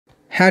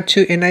how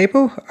to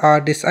enable or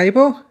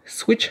disable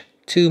switch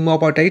to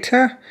mobile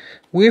data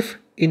with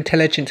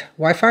intelligent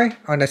Wi-Fi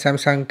on the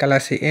Samsung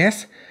Galaxy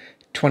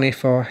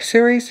S24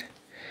 series.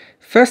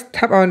 First,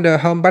 tap on the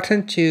home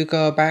button to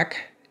go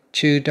back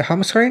to the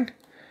home screen.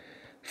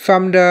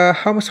 From the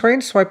home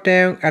screen, swipe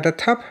down at the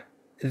top,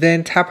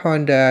 then tap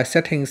on the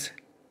settings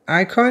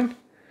icon.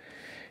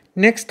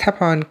 Next,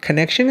 tap on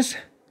connections,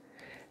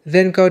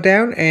 then go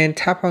down and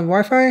tap on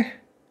Wi-Fi.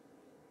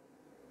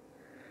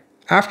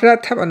 After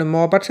that, tap on the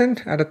more button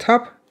at the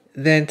top,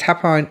 then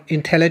tap on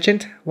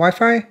intelligent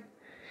Wi-Fi.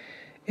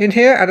 In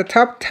here at the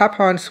top, tap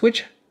on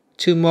switch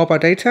to mobile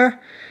data.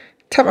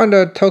 Tap on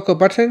the toggle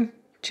button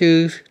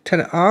to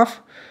turn it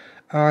off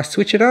or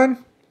switch it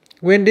on.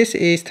 When this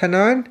is turned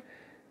on,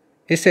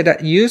 it said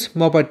that use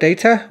mobile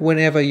data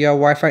whenever your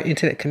Wi-Fi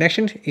internet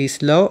connection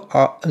is low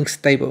or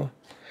unstable.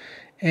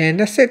 And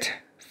that's it.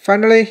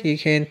 Finally, you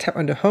can tap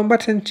on the home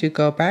button to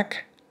go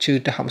back to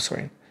the home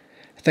screen.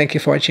 Thank you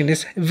for watching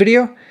this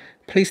video.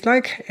 Please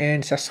like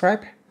and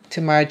subscribe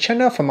to my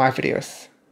channel for more videos.